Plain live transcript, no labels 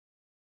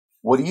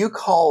What do you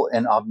call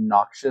an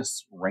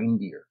obnoxious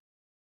reindeer?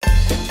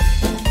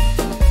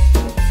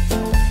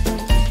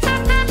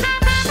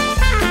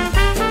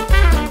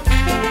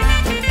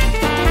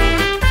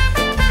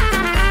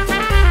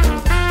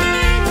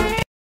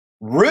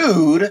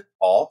 Rude.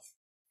 Off.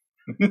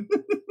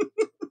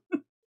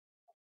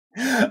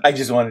 I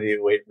just wanted a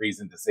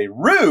reason to say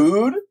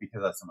rude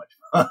because that's so much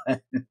fun.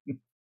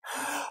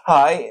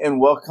 Hi, and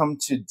welcome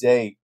to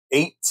day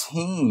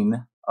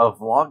 18 of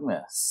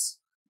Vlogmas.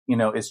 You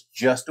know, it's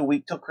just a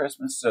week till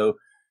Christmas, so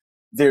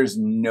there's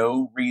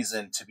no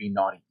reason to be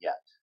naughty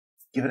yet.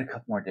 Give it a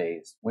couple more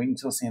days. Wait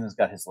until Santa's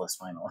got his list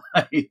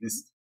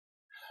finalized.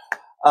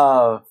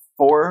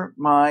 For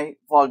my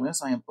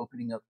Vlogmas, I am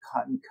opening up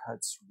Cotton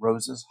Cuts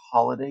Rosa's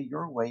Holiday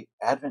Your Way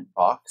Advent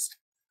Box.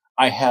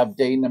 I have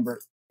day number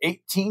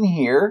 18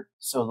 here,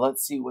 so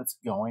let's see what's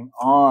going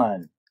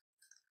on.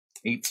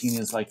 18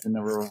 is like the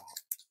number of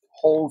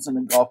holes in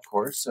a golf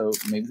course, so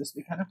maybe this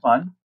will be kind of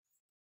fun.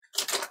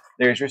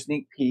 There's your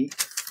sneak peek.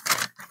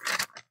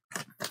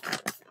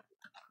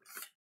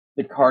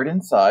 The card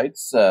inside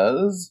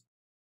says,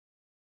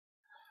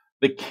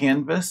 "The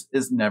canvas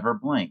is never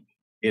blank.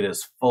 It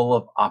is full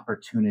of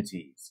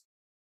opportunities."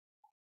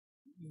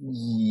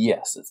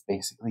 Yes, it's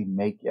basically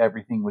make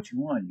everything what you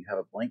want. You have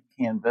a blank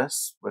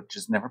canvas, which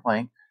is never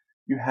blank.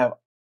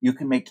 You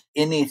can make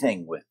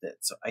anything with it.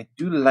 So I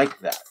do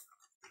like that.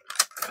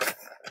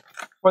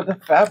 For the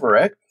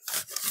fabric,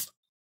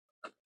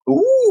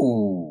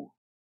 ooh,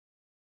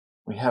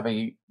 we have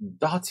a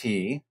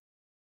dotty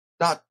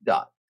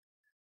dot.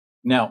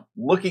 Now,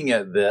 looking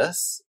at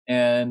this,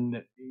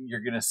 and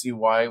you're going to see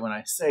why when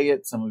I say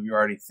it, some of you are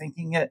already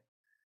thinking it.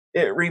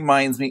 It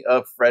reminds me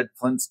of Fred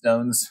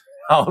Flintstone's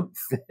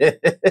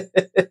outfit.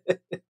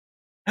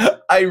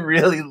 I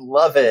really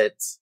love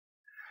it.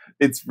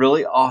 It's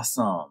really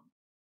awesome.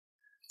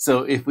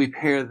 So if we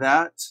pair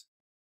that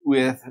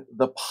with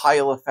the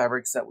pile of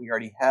fabrics that we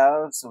already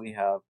have, so we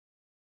have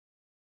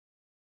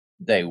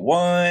day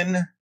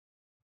 1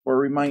 for a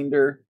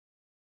reminder,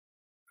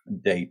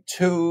 day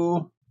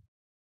 2,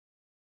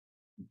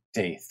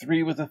 day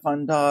 3 with the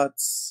fun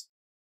dots,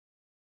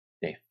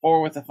 day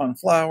 4 with the fun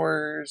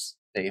flowers,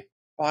 day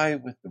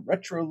 5 with the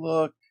retro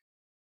look,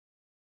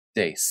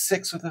 day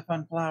 6 with the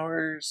fun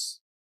flowers.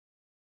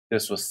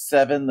 This was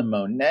 7, the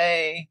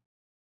Monet,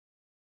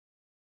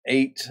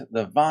 8,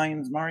 the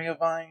vines, Mario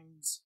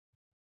vines,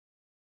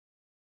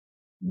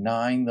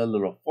 9, the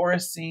little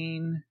forest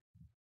scene,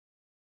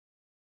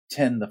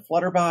 10, the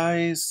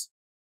flutterbys,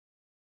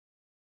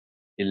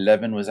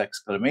 11 was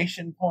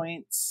exclamation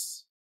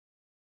points,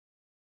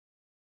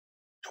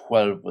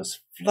 12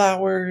 was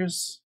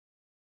flowers,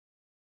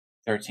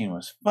 13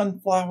 was fun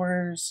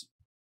flowers,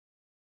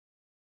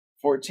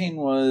 14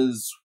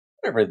 was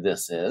whatever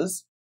this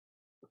is,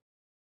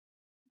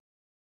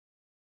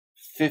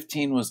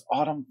 15 was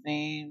autumn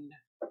themed,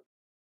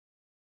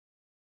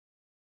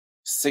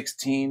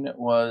 16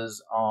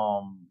 was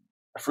a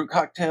fruit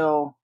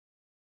cocktail,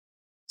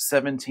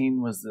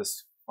 17 was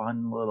this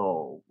fun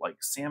little like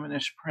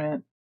salmonish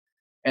print,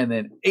 and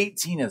then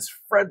 18 is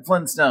Fred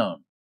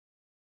Flintstone.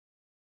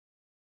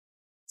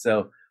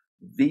 So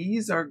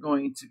these are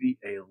going to be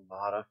a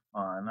lot of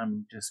fun.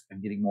 I'm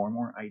getting more and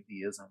more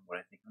ideas on what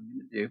I think I'm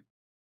going to do.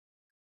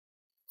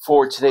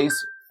 For today's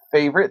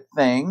favorite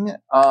thing,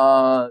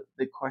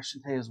 the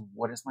question today is,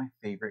 what is my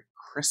favorite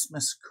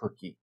Christmas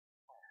cookie?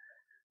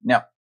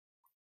 Now,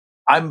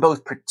 I'm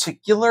both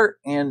particular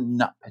and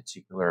not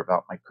particular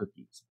about my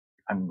cookies.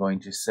 I'm going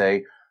to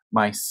say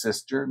my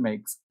sister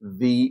makes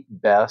the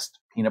best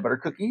peanut butter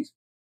cookies.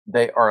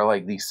 They are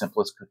like the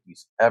simplest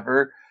cookies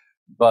ever,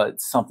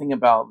 but something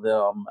about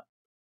them,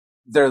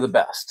 they're the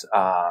best.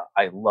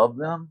 I love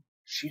them.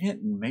 She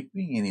didn't make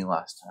me any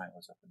last time I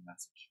was up in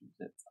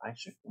Massachusetts. I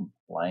should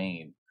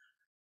complain.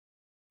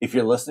 If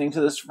you're listening to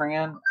this,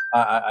 Fran,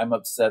 I'm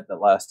upset that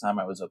last time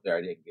I was up there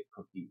I didn't get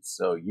cookies.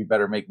 So you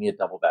better make me a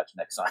double batch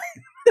next time.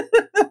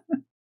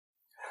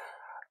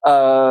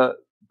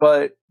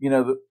 But, you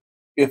know,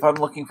 if I'm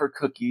looking for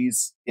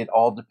cookies, it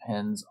all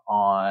depends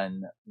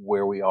on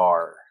where we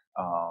are.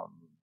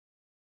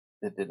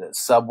 The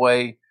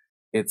Subway,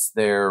 it's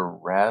their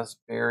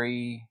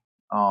raspberry,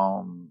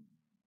 I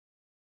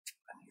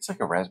think it's like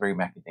a raspberry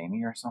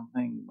macadamia or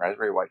something,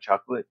 raspberry white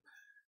chocolate,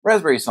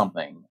 raspberry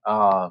something.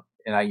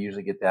 And I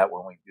usually get that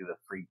when we do the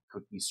free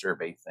cookie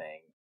survey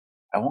thing.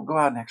 I won't go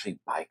out and actually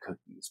buy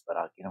cookies, but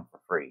I'll get them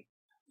for free.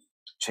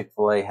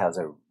 Chick-fil-A has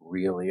a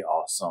really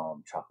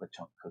awesome chocolate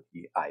chunk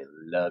cookie I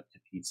love to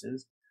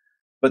pieces.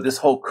 But this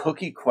whole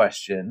cookie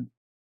question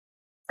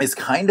is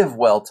kind of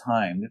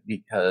well-timed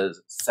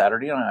because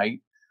Saturday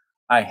night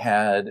I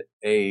had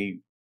a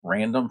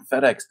random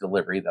FedEx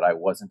delivery that I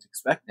wasn't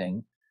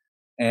expecting.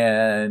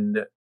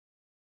 And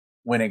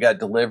when it got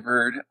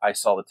delivered, I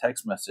saw the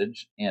text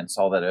message and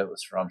saw that it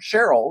was from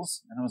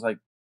Cheryl's. And I was like,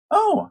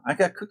 oh, I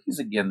got cookies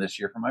again this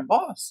year from my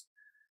boss.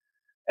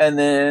 And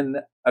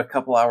then a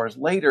couple hours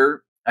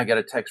later, I got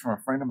a text from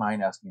a friend of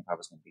mine asking if I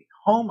was going to be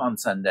home on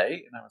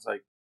Sunday. And I was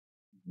like,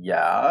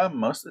 yeah,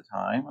 most of the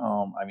time.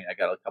 I mean, I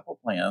got a couple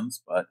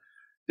plans, but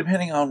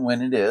depending on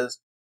when it is,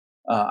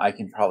 I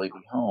can probably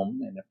be home,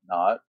 and if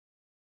not,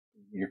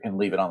 you can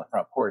leave it on the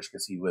front porch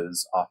because he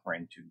was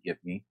offering to give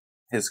me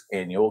his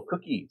annual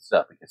cookie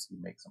stuff because he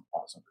makes some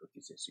awesome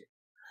cookies this year.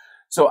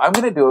 So I'm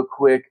going to do a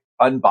quick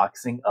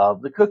unboxing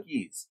of the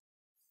cookies.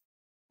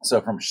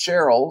 So from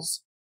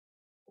Cheryl's,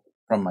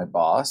 from my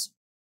boss,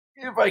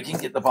 if I can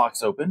get the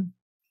box open.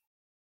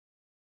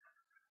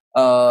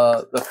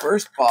 The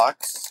first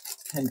box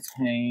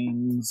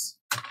contains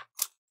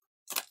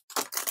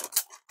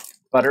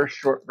butter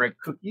shortbread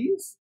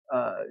cookies.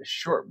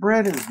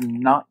 Shortbread is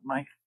not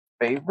my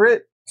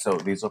favorite, so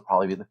these will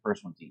probably be the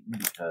first ones eaten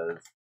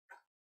because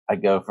I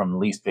go from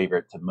least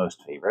favorite to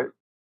most favorite.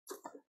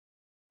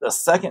 The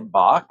second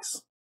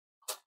box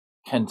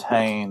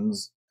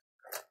contains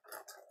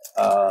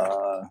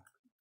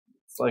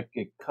it's like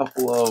a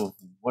couple of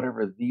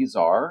whatever these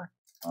are.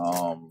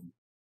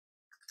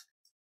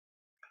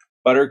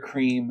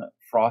 Buttercream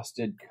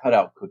frosted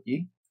cutout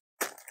cookie.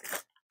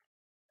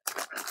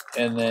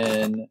 And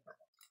then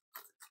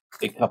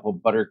a couple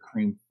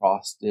buttercream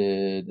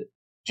frosted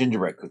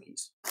gingerbread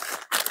cookies.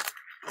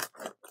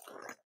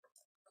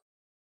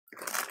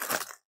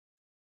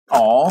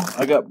 Oh,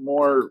 I got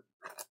more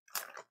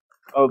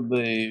of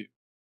the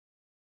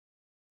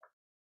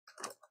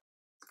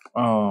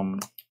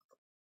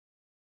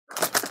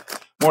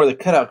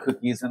cutout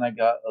cookies than I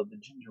got of the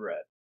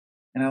gingerbread.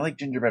 And I like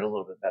gingerbread a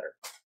little bit better.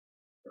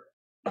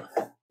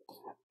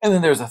 And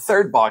then there's a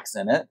third box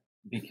in it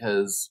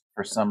because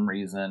for some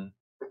reason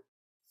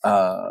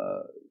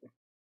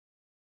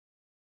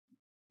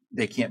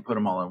they can't put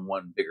them all in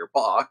one bigger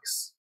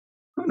box.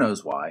 Who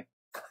knows why?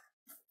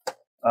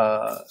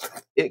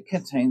 It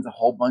contains a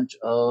whole bunch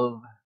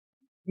of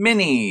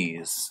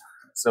minis.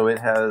 So it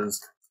has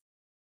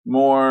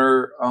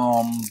more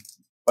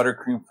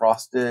buttercream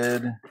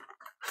frosted.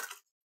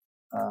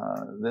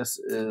 This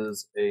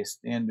is a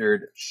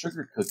standard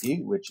sugar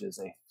cookie, which is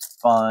a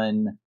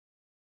fun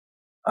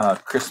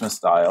Christmas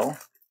style.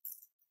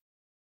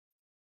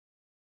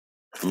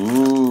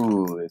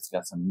 Ooh, it's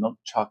got some milk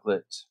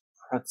chocolate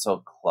pretzel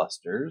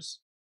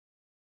clusters.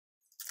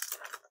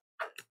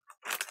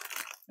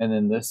 And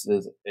then this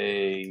is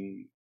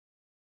a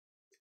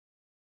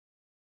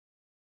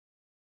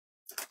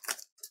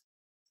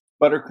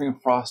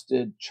buttercream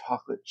frosted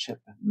chocolate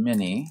chip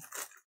mini.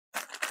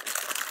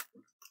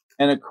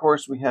 And of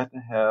course, we have to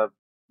have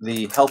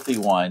the healthy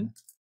one,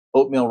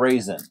 oatmeal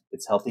raisin.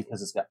 It's healthy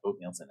because it's got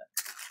oatmeals in it.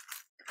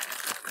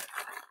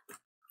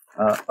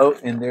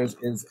 And there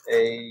is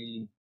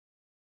a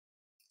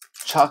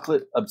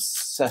chocolate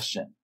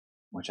obsession,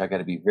 which I got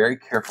to be very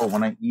careful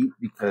when I eat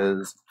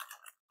because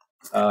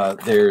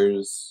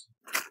there's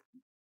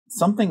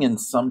something in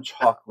some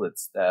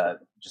chocolates that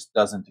just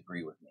doesn't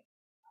agree with me.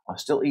 I'll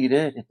still eat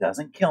it. It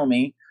doesn't kill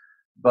me.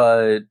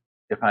 But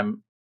if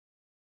I'm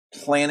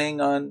planning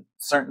on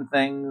certain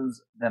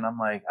things, then I'm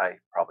like, I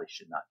probably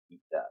should not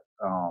eat that.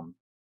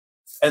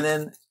 And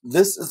then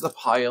this is the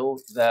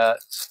pile that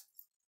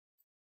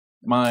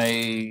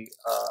my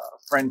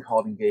friend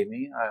called and gave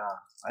me.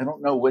 I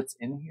don't know what's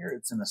in here.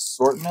 It's an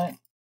assortment.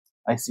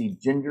 I see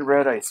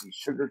gingerbread. I see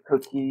sugar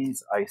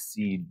cookies. I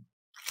see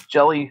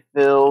jelly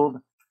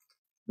filled.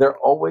 They're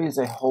always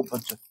a whole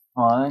bunch of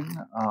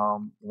fun.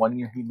 One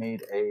year he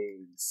made a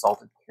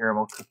salted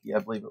caramel cookie, I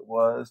believe it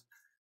was.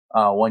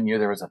 One year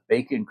there was a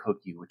bacon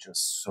cookie, which was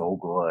so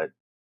good.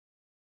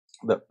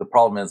 The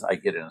problem is I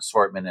get an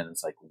assortment and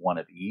it's like one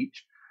of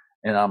each.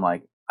 And I'm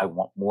like, I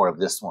want more of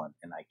this one.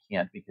 And I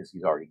can't because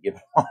he's already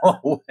given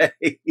all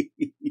away.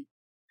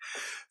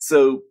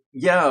 So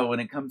yeah, when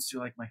it comes to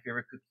like my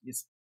favorite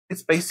cookies,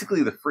 it's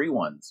basically the free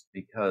ones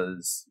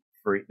because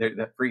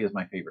that free is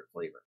my favorite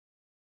flavor.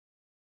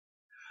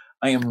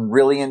 I am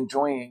really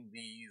enjoying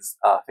these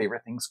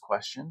favorite things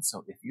questions.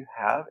 So if you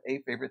have a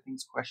favorite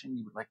things question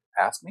you would like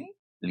to ask me,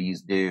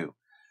 please do.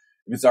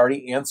 If it's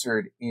already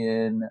answered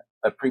in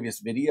a previous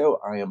video,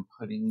 I'm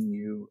pointing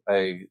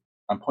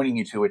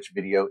you to which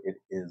video it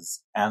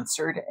is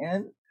answered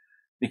in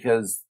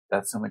because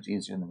that's so much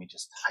easier than me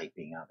just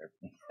typing out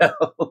everything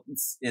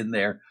else in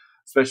there,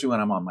 especially when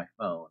I'm on my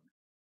phone.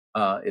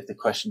 If the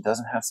question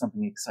doesn't have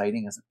something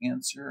exciting as an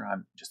answer,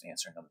 I'm just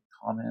answering them in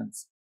the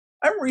comments.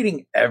 I'm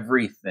reading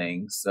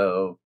everything,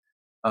 so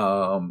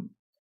I'm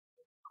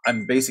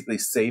basically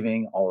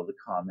saving all of the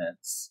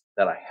comments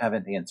that I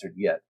haven't answered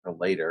yet for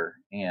later.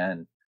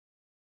 And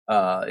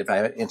if I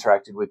haven't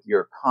interacted with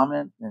your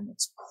comment, then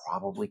it's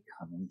probably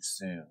coming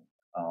soon.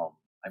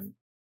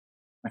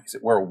 Like I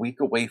said, we're a week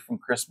away from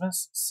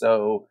Christmas,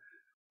 so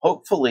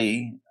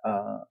hopefully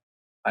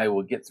I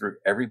will get through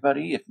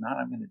everybody. If not,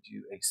 I'm going to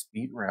do a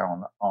speed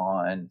round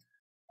on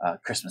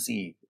Christmas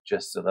Eve,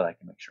 just so that I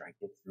can make sure I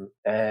get through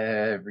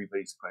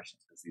everybody's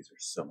questions because these are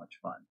so much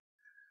fun.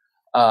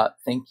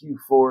 Thank you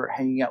for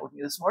hanging out with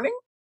me this morning.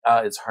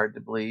 It's hard to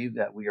believe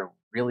that we are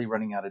really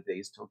running out of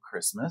days till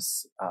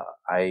Christmas.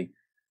 I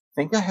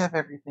think I have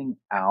everything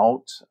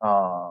out.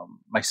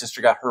 My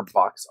sister got her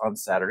box on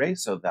Saturday,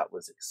 so that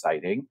was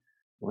exciting.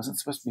 It wasn't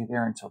supposed to be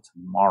there until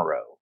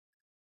tomorrow.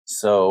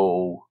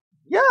 So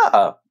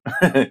Yeah,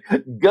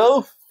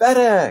 go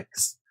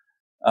FedEx.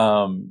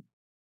 Um,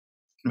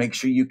 Make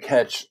sure you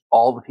catch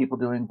all the people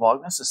doing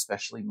Vlogmas,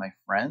 especially my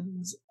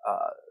friends.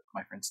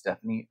 My friend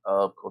Stephanie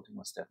of Quilting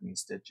with Stephanie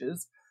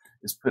Stitches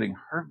is putting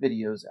her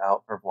videos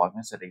out for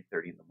Vlogmas at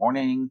 8:30 in the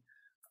morning.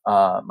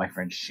 My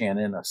friend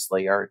Shannon of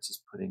Slay Arts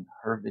is putting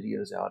her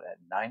videos out at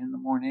 9 in the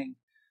morning.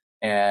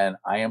 And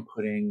I am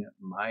putting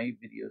my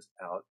videos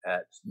out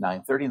at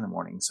 9:30 in the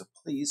morning. So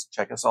please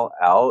check us all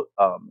out.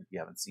 If you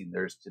haven't seen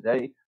theirs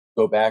today,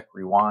 go back,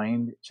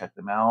 rewind, check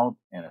them out.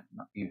 And if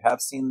you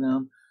have seen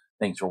them,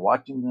 thanks for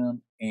watching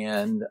them.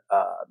 And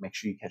make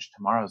sure you catch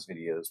tomorrow's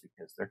videos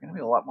because they're going to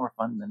be a lot more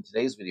fun than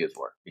today's videos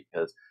were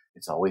because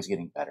it's always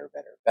getting better,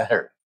 better,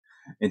 better.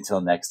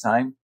 Until next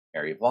time,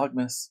 Merry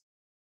Vlogmas.